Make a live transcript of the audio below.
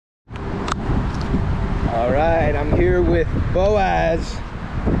All right, I'm here with Boaz.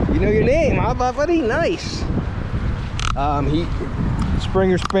 You know your name, huh, buddy? Nice. He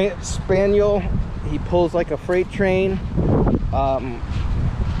Springer Spaniel. He pulls like a freight train.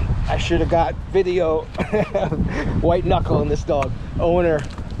 I should have got video. White knuckle in this dog. Owner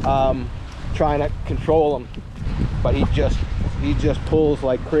trying to control him, but he just pulls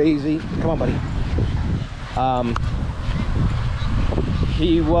like crazy. Come on, buddy.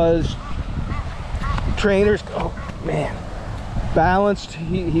 He was trainers. Oh man, balanced.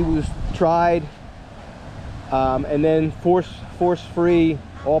 He was tried, and then force free,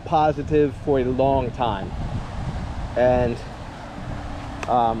 all positive for a long time, and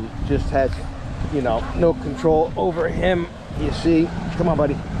just had, you know, no control over him. You see, come on,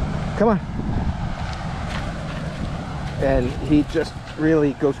 buddy, come on. And he just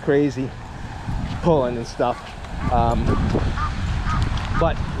really goes crazy pulling and stuff.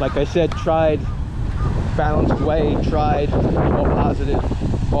 But like I said, tried balanced way, tried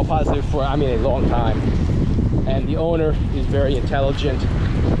all positive for, I mean, a long time. And the owner is very intelligent,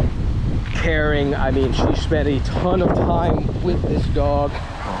 caring. I mean, she spent a ton of time with this dog,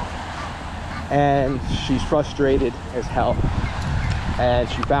 and she's frustrated as hell. And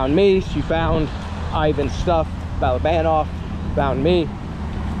she found me, she found Ivan's stuff, Balabanov, found me.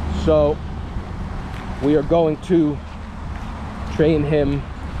 So we are going to train him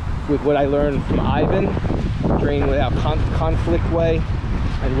with what I learned from Ivan, train without conflict way,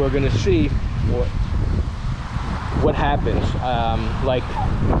 and we're gonna see what happens. Like,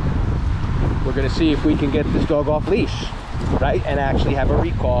 we're gonna see if we can get this dog off leash, right, and actually have a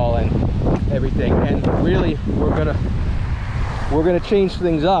recall and everything. And really, we're gonna change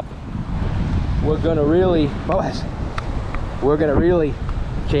things up. We're gonna really, Boaz, we're gonna really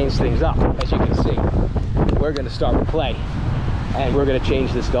change things up. As you can see, we're gonna start with play, and we're gonna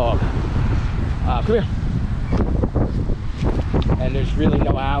change this dog. Come here. And there's really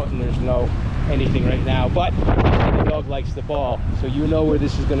no out, and there's no anything right now, but the dog likes the ball, so you know where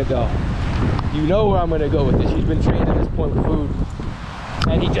this is gonna go. You know where I'm gonna go with this. He's been trained at this point with food,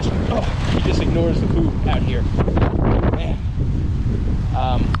 and he just ignores the food out here. Man.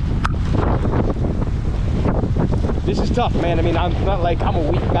 This is tough, man. I mean, I'm not like I'm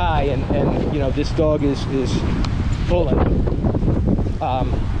a weak guy, and you know, this dog is pulling.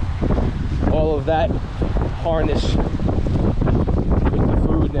 All of that harness with the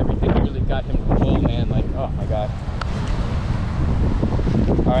food and everything really got him to pull, man. Like, oh my god.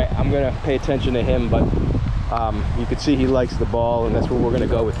 All right, I'm gonna pay attention to him, but you can see he likes the ball, and that's where we're gonna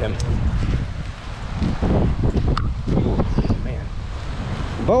go with him. Man,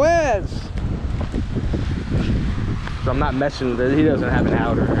 Boaz. So I'm not messing with it. He doesn't have an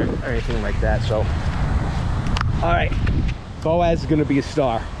out or anything like that. So, all right, Boaz is gonna be a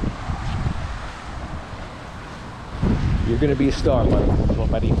star. You're gonna be a star,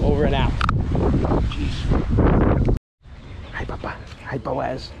 buddy. Over and out. Jeez. Hi, Papa. Hi,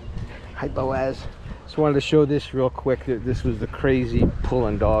 Boaz. Hi, Boaz. Just wanted to show this real quick. This was the crazy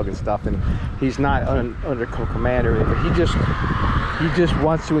pulling dog and stuff, and he's not under command or anything. He just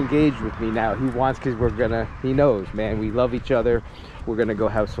wants to engage with me now. He wants, because he knows, man, we love each other. We're gonna go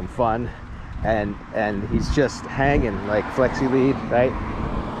have some fun, and he's just hanging like flexi lead, right?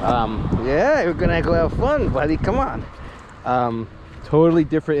 Yeah, we're gonna go have fun, buddy. Come on. Totally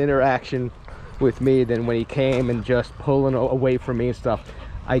different interaction with me than when he came and just pulling away from me and stuff.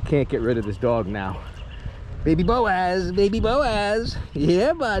 I can't get rid of this dog now. Baby Boaz, baby Boaz.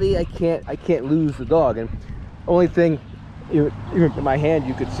 Yeah, buddy. I can't lose the dog. And only thing, even in my hand,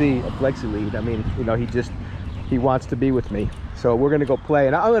 you could see a flexi lead. I mean, you know, he wants to be with me. So we're gonna go play,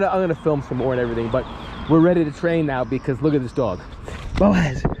 and I'm gonna film some more and everything. But we're ready to train now, because look at this dog,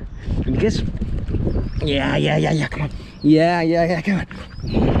 Boaz. And guess, yeah. Come on, yeah. Come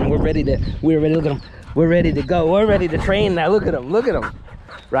on. We're ready. Look at him. We're ready to go. We're ready to train now. Look at him.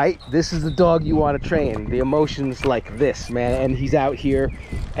 Right? This is the dog you want to train. The emotions like this, man. And he's out here,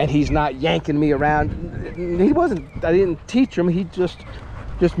 and he's not yanking me around. He wasn't. I didn't teach him. He just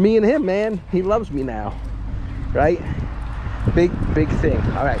me and him, man. He loves me now. Right? Big thing.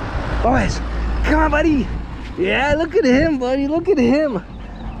 All right, Boaz, come on, buddy. Yeah, look at him, buddy. Look at him.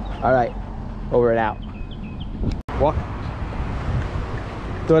 All right, over and out. Walk.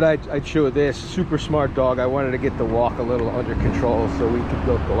 Thought I'd show this super smart dog. I wanted to get the walk a little under control so we could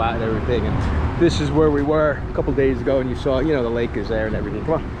go out and everything. And this is where we were a couple days ago, and you saw, you know, the lake is there and everything.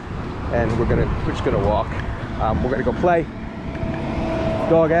 Come on, and we're just gonna walk. We're gonna go play.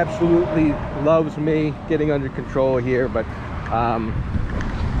 Dog absolutely loves me, getting under control here, but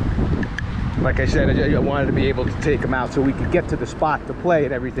like I said, I wanted to be able to take him out so we could get to the spot to play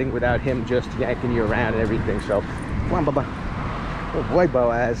and everything without him just yanking you around and everything. So, come on, Bubba. Oh boy,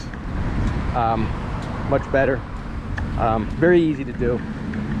 Boaz. Much better. Very easy to do.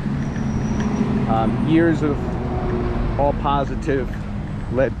 Years of all positive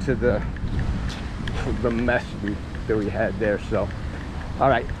led to the mess that we had there. So, all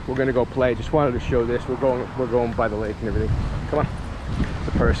right, we're gonna go play. Just wanted to show this. We're going by the lake and everything. Come on,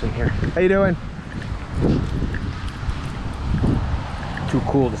 the person here. How you doing? Too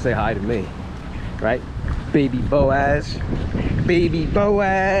cool to say hi to me, right? Baby Boaz. Baby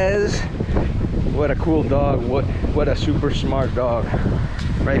Boaz. What a cool dog. What a super smart dog.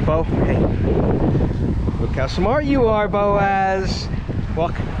 Right, Bo? Hey. Look how smart you are, Boaz.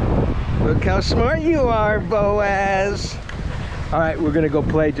 Walk. Look how smart you are, Boaz. All right, we're gonna go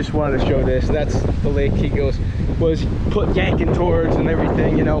play. Just wanted to show this. That's the lake he was yanking towards and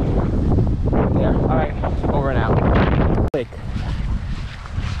everything, you know. Right there. All right, over and out. Lake.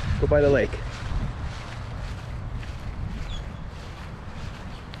 Go by the lake.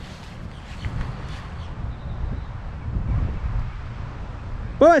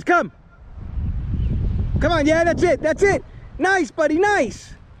 Boys, come. Come on, yeah, that's it, that's it. Nice, buddy,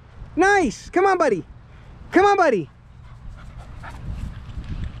 nice. Nice, come on, buddy. Come on, buddy.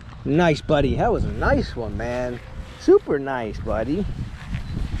 Nice, buddy. That was a nice one, man. Super nice, buddy.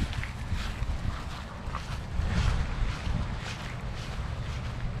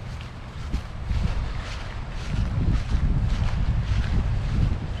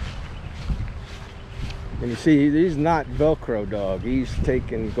 And you see, he's not Velcro dog. He's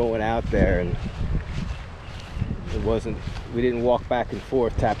going out there, and it wasn't. We didn't walk back and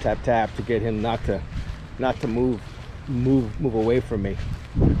forth, tap, tap, tap, to get him not to move away from me.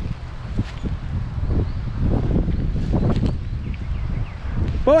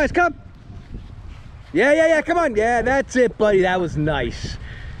 Boys, come. Yeah, come on. Yeah, that's it, buddy. That was nice.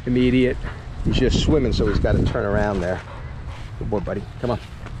 Immediate. He's just swimming, so he's got to turn around there. Good boy, buddy. Come on.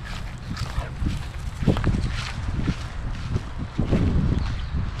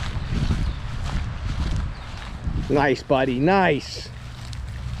 Nice, buddy, nice.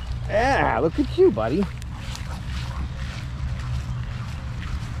 Yeah, look at you, buddy.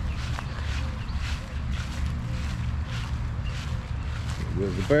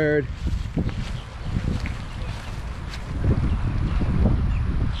 There's the bird.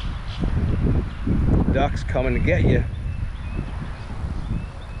 Duck's coming to get you.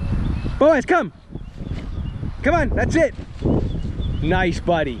 Boys, come. Come on, that's it. Nice,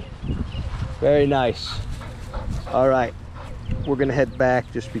 buddy. Very nice. All right, we're gonna head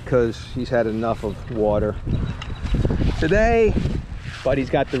back just because he's had enough of water today, but he's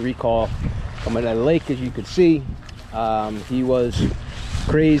got the recall coming out of the lake, as you can see. He was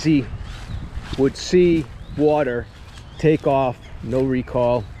crazy, would see water, take off, no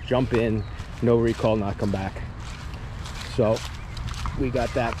recall, jump in, no recall, not come back. So we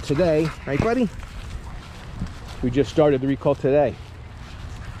got that today, right, buddy? We just started the recall today.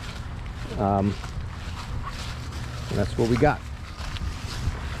 And that's what we got,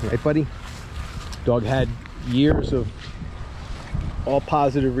 right, buddy? Dog had years of all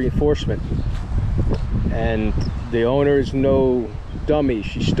positive reinforcement, and the owner is no dummy.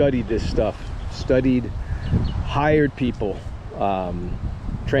 She studied this stuff, hired people,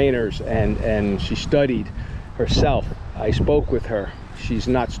 trainers, and she studied herself. I spoke with her. She's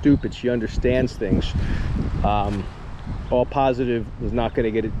not stupid. She understands things. All positive was not going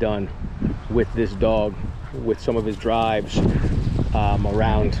to get it done with this dog, with some of his drives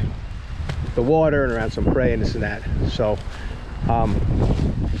around the water and around some prey and this and that. So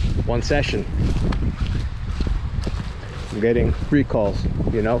one session, I'm getting recalls,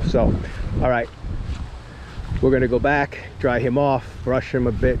 you know. So all right, we're gonna go back, dry him off, brush him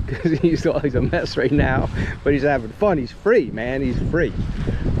a bit, because he's a mess right now, but he's having fun. He's free, man, he's free.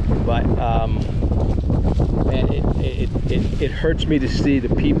 But man, it hurts me to see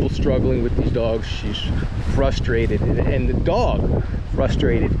the people struggling with these dogs. She's frustrated, and the dog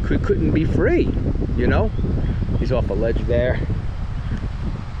frustrated, couldn't be free, you know. He's off a ledge there.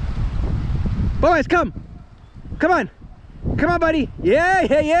 Boys, come on, buddy. Yeah,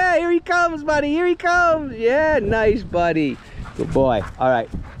 here he comes, buddy, here he comes. Yeah, nice, buddy, good boy. All right,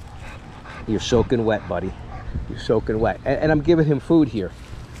 you're soaking wet, buddy, you're soaking wet, and I'm giving him food here,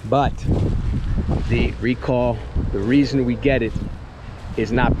 but the recall, the reason we get it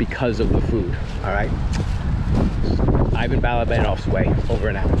is not because of the food. All right, Ivan Balabanov's way, over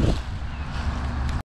and out.